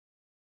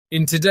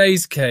In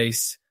today's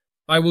case,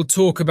 I will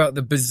talk about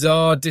the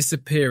bizarre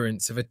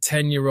disappearance of a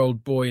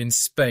 10-year-old boy in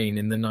Spain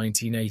in the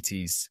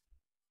 1980s.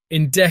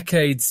 In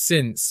decades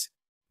since,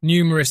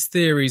 numerous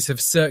theories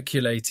have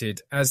circulated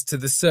as to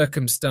the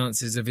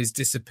circumstances of his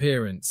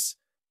disappearance.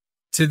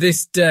 To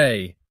this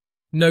day,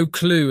 no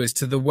clue as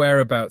to the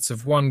whereabouts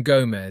of Juan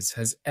Gomez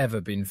has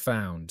ever been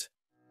found.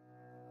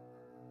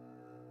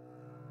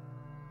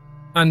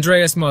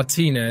 Andreas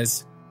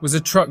Martinez was a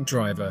truck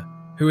driver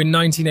who in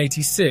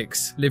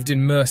 1986 lived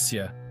in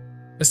Murcia,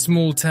 a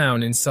small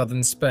town in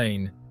southern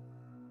Spain.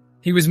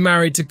 He was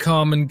married to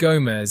Carmen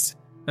Gomez,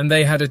 and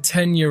they had a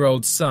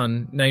 10-year-old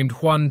son named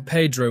Juan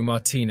Pedro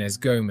Martinez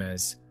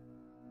Gomez.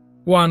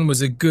 Juan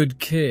was a good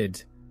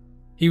kid.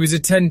 He was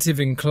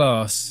attentive in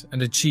class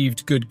and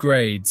achieved good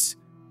grades.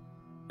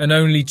 An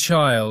only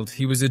child,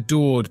 he was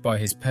adored by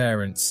his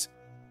parents.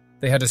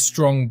 They had a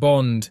strong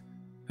bond,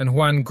 and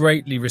Juan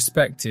greatly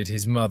respected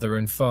his mother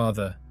and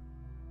father.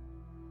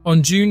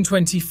 On June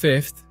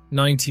 25,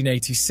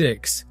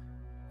 1986,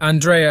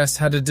 Andreas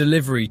had a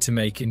delivery to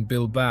make in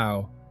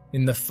Bilbao,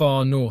 in the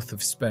far north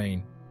of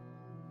Spain.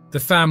 The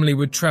family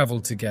would travel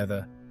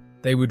together.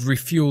 They would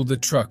refuel the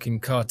truck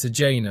in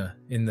Cartagena,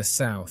 in the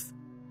south.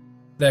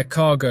 Their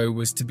cargo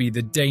was to be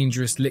the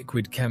dangerous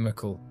liquid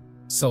chemical,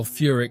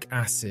 sulfuric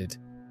acid.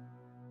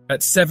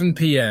 At 7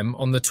 p.m.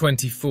 on the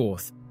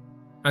 24th,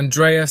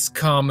 Andreas,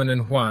 Carmen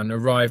and Juan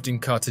arrived in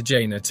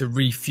Cartagena to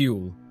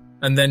refuel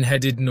and then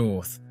headed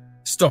north,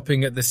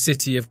 stopping at the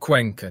city of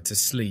Cuenca to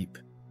sleep.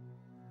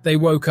 They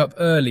woke up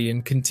early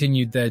and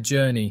continued their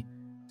journey,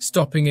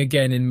 stopping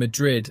again in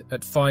Madrid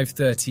at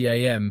 5:30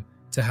 a.m.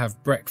 to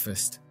have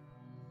breakfast.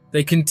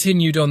 They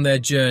continued on their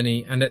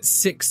journey, and at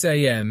 6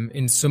 a.m.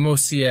 in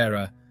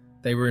Somosierra,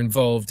 they were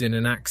involved in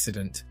an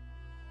accident.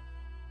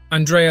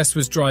 Andreas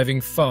was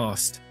driving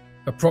fast,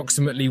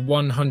 approximately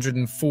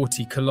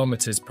 140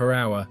 kilometers per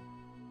hour.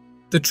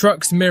 The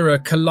truck's mirror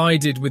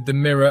collided with the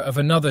mirror of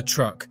another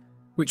truck,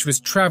 which was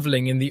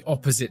traveling in the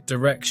opposite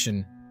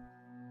direction.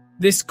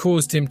 This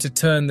caused him to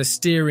turn the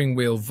steering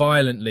wheel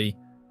violently,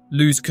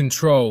 lose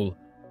control,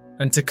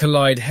 and to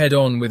collide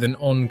head-on with an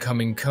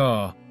oncoming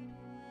car.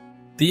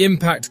 The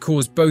impact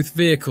caused both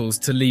vehicles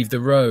to leave the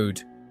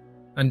road.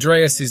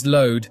 Andreas's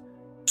load,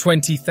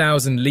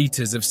 20,000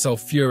 litres of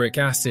sulfuric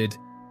acid,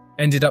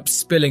 ended up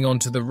spilling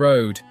onto the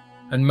road,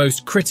 and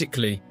most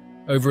critically,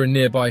 over a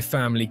nearby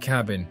family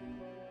cabin.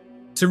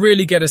 To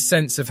really get a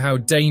sense of how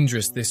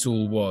dangerous this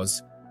all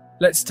was,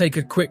 let's take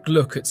a quick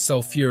look at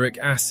sulfuric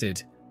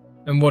acid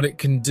and what it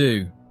can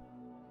do.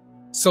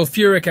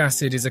 Sulfuric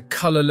acid is a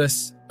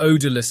colourless,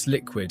 odourless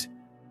liquid.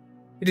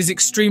 It is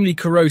extremely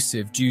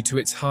corrosive due to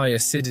its high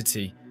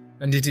acidity,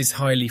 and it is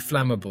highly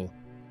flammable.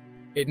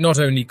 It not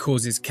only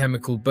causes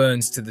chemical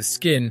burns to the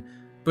skin,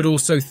 but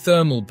also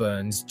thermal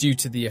burns due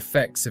to the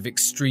effects of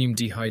extreme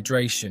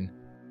dehydration.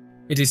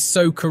 It is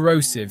so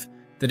corrosive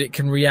that it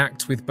can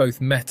react with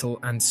both metal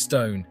and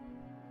stone.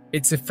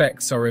 Its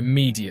effects are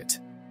immediate.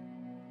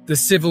 The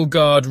civil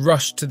guard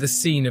rushed to the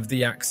scene of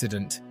the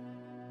accident.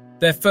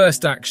 Their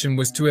first action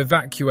was to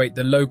evacuate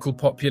the local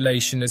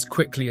population as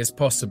quickly as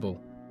possible.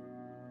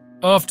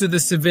 After the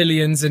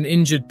civilians and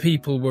injured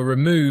people were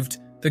removed,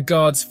 the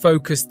guards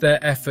focused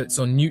their efforts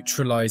on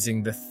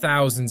neutralizing the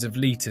thousands of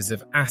liters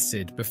of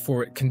acid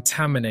before it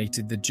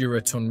contaminated the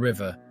Duraton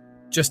River,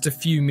 just a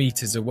few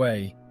meters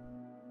away.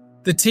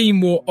 The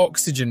team wore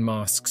oxygen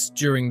masks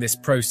during this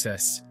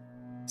process.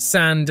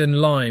 Sand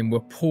and lime were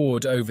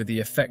poured over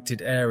the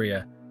affected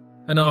area,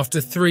 and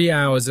after 3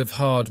 hours of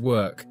hard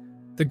work,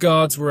 the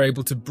guards were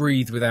able to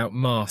breathe without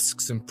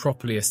masks and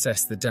properly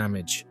assess the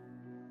damage.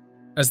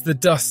 As the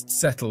dust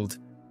settled,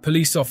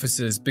 police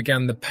officers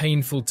began the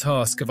painful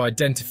task of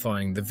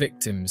identifying the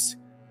victims.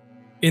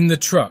 In the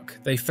truck,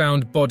 they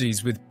found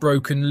bodies with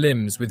broken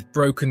limbs with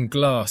broken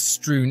glass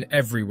strewn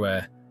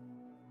everywhere.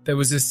 There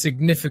was a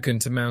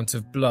significant amount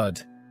of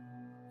blood.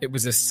 It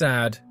was a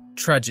sad,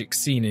 tragic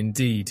scene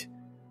indeed.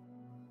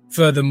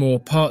 Furthermore,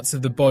 parts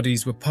of the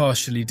bodies were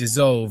partially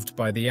dissolved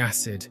by the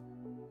acid.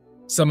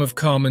 Some of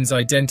Carmen's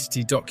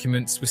identity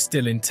documents were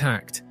still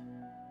intact,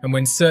 and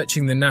when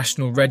searching the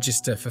National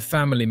Register for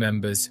family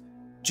members,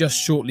 just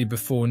shortly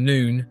before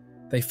noon,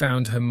 they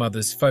found her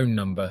mother's phone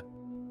number,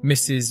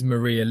 Mrs.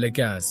 Maria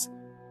Legaz.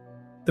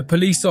 The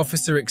police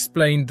officer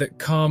explained that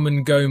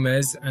Carmen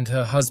Gomez and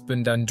her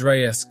husband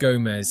Andreas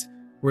Gomez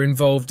were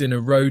involved in a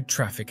road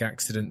traffic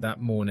accident that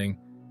morning,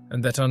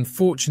 and that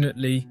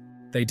unfortunately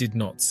they did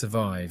not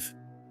survive.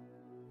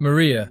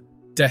 Maria,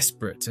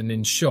 desperate and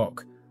in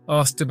shock,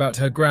 asked about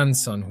her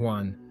grandson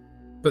Juan,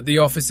 but the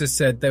officer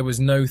said there was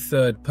no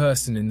third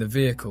person in the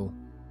vehicle.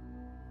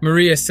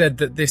 Maria said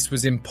that this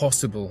was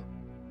impossible.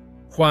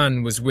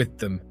 Juan was with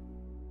them.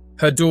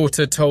 Her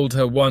daughter told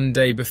her one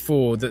day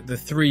before that the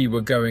three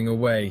were going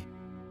away.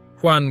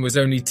 Juan was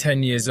only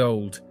 10 years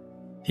old.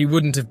 He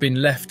wouldn't have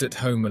been left at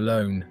home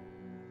alone.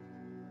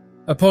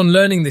 Upon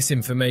learning this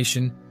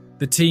information,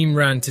 the team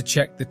ran to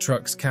check the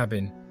truck's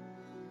cabin.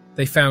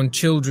 They found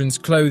children's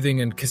clothing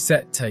and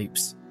cassette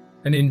tapes,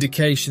 an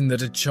indication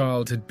that a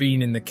child had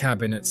been in the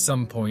cabin at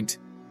some point,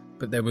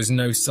 but there was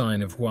no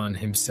sign of Juan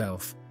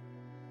himself.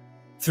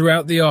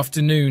 Throughout the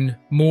afternoon,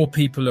 more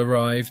people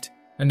arrived,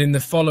 and in the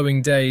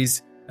following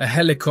days, a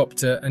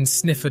helicopter and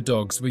sniffer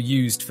dogs were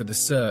used for the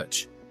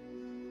search.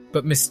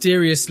 But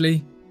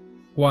mysteriously,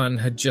 Juan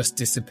had just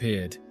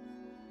disappeared.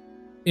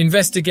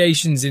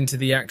 Investigations into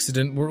the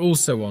accident were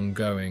also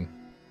ongoing.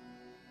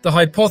 The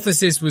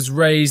hypothesis was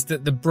raised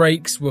that the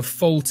brakes were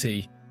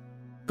faulty,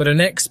 but an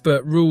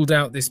expert ruled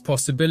out this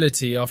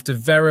possibility after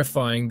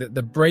verifying that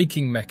the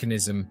braking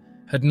mechanism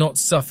had not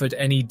suffered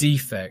any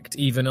defect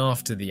even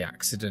after the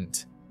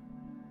accident.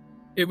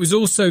 It was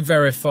also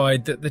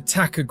verified that the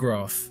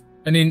tachograph,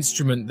 an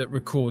instrument that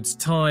records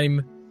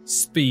time,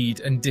 speed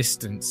and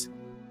distance,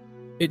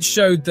 it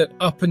showed that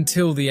up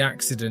until the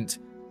accident,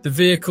 the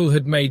vehicle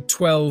had made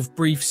 12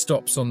 brief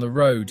stops on the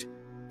road,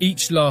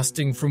 each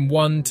lasting from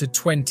 1 to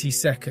 20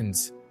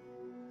 seconds.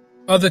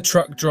 Other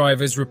truck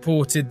drivers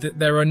reported that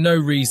there are no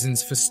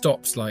reasons for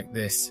stops like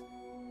this.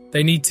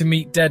 They need to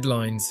meet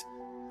deadlines,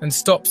 and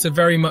stops are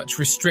very much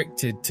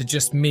restricted to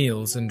just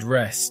meals and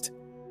rest.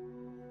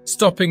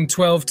 Stopping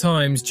 12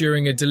 times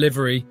during a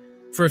delivery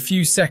for a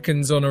few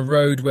seconds on a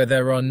road where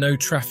there are no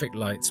traffic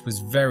lights was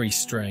very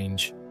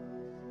strange.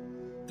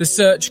 The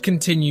search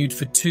continued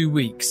for 2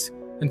 weeks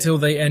until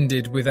they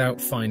ended without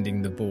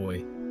finding the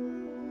boy.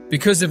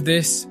 Because of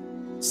this,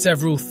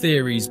 several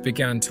theories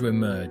began to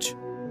emerge.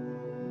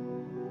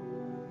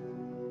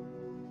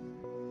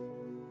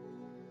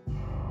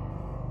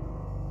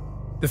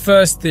 The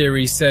first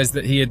theory says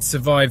that he had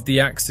survived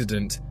the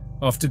accident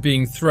after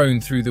being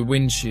thrown through the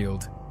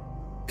windshield.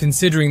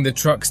 Considering the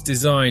truck's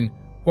design,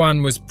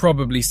 Juan was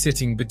probably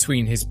sitting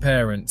between his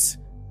parents.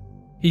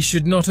 He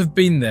should not have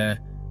been there,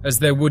 as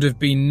there would have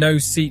been no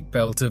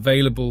seatbelt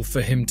available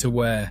for him to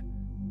wear.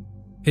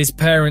 His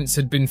parents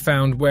had been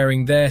found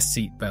wearing their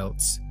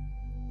seatbelts.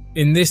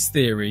 In this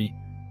theory,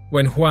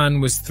 when Juan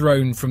was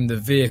thrown from the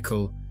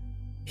vehicle,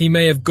 he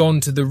may have gone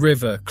to the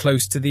river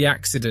close to the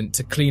accident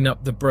to clean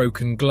up the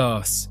broken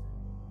glass,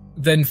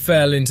 then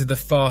fell into the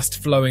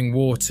fast-flowing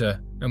water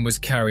and was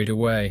carried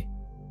away.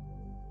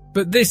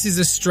 But this is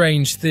a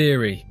strange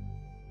theory.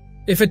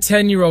 If a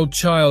 10-year-old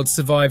child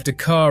survived a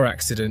car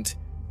accident,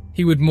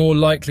 he would more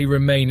likely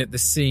remain at the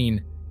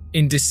scene,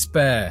 in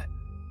despair,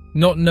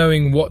 not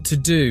knowing what to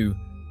do,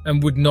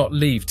 and would not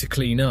leave to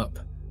clean up.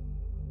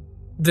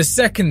 The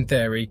second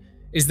theory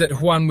is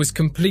that Juan was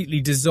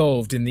completely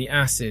dissolved in the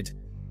acid,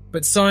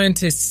 but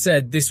scientists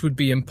said this would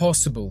be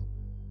impossible.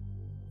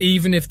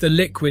 Even if the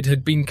liquid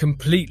had been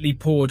completely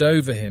poured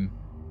over him,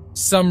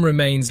 some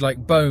remains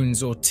like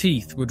bones or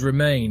teeth would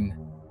remain.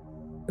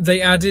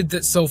 They added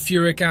that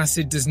sulfuric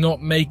acid does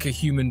not make a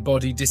human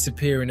body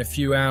disappear in a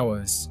few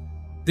hours.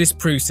 This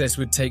process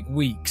would take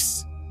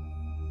weeks.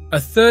 A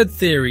third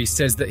theory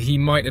says that he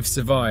might have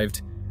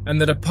survived and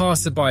that a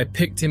passerby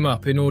picked him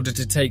up in order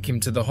to take him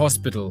to the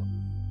hospital.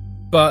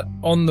 But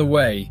on the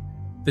way,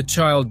 the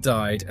child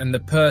died and the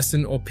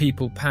person or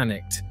people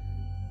panicked.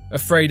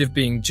 Afraid of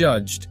being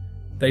judged,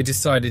 they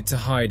decided to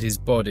hide his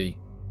body.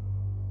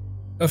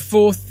 A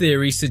fourth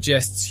theory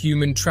suggests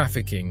human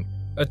trafficking,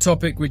 a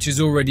topic which has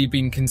already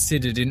been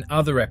considered in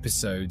other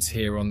episodes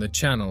here on the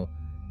channel,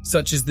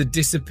 such as the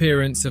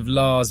disappearance of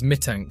Lars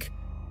Mittank,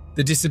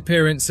 the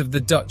disappearance of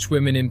the Dutch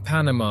women in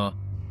Panama,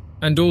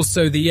 and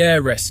also the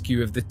air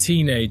rescue of the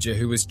teenager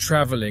who was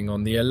travelling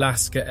on the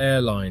Alaska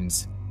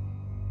Airlines.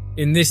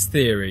 In this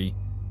theory,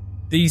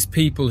 these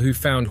people who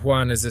found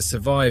Juan as a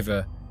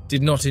survivor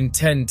did not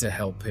intend to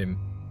help him,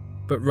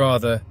 but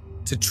rather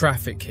to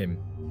traffic him.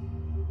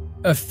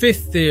 A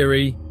fifth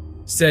theory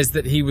says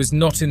that he was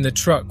not in the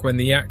truck when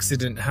the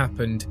accident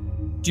happened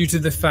due to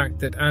the fact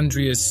that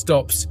Andrea's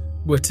stops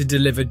were to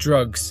deliver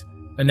drugs,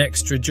 an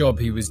extra job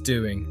he was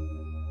doing.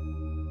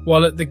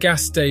 While at the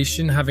gas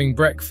station having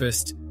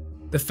breakfast,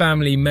 the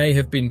family may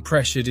have been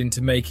pressured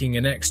into making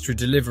an extra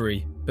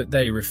delivery, but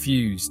they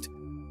refused.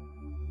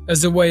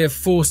 As a way of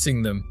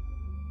forcing them,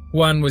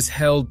 Juan was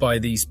held by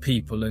these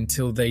people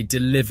until they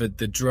delivered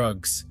the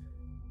drugs.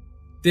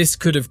 This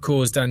could have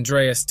caused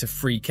Andreas to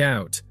freak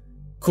out,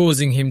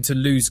 causing him to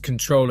lose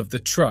control of the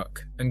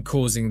truck and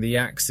causing the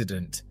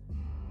accident.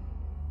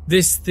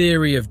 This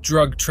theory of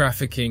drug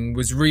trafficking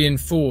was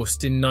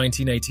reinforced in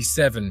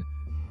 1987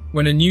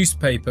 when a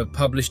newspaper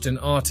published an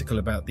article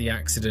about the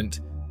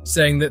accident,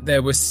 saying that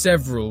there were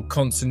several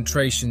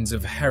concentrations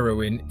of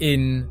heroin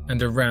in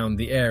and around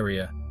the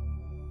area.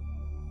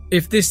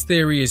 If this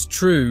theory is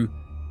true,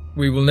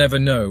 we will never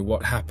know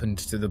what happened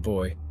to the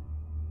boy.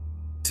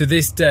 To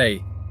this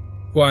day,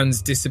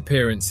 Juan's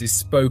disappearance is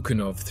spoken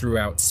of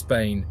throughout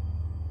Spain.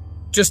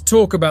 Just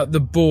talk about the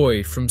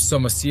boy from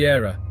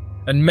Somosierra,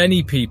 and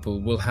many people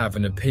will have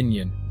an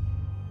opinion.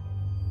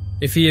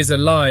 If he is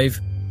alive,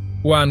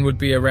 Juan would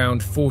be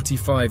around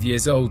 45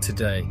 years old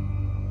today,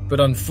 but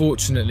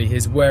unfortunately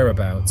his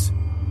whereabouts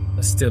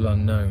are still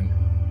unknown.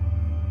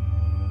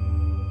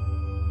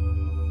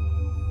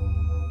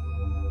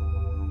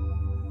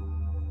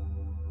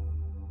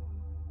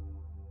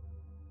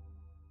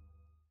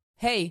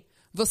 Hey,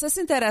 Você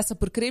se interessa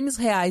por crimes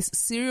reais,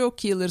 serial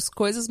killers,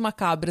 coisas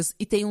macabras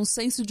e tem um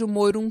senso de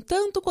humor um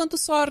tanto quanto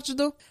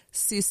sórdido?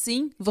 Se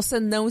sim, você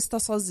não está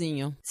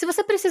sozinho. Se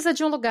você precisa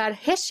de um lugar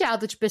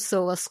recheado de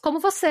pessoas como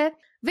você,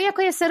 venha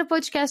conhecer o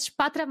podcast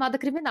Pátria Amada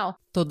Criminal.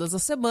 Todas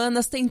as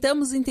semanas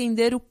tentamos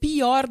entender o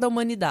pior da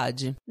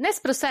humanidade.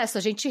 Nesse processo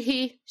a gente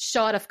ri,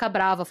 chora, fica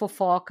brava,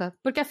 fofoca,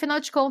 porque afinal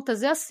de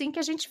contas é assim que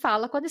a gente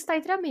fala quando está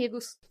entre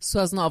amigos.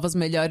 Suas novas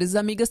melhores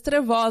amigas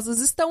trevosas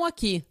estão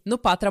aqui no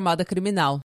Pátria Amada Criminal.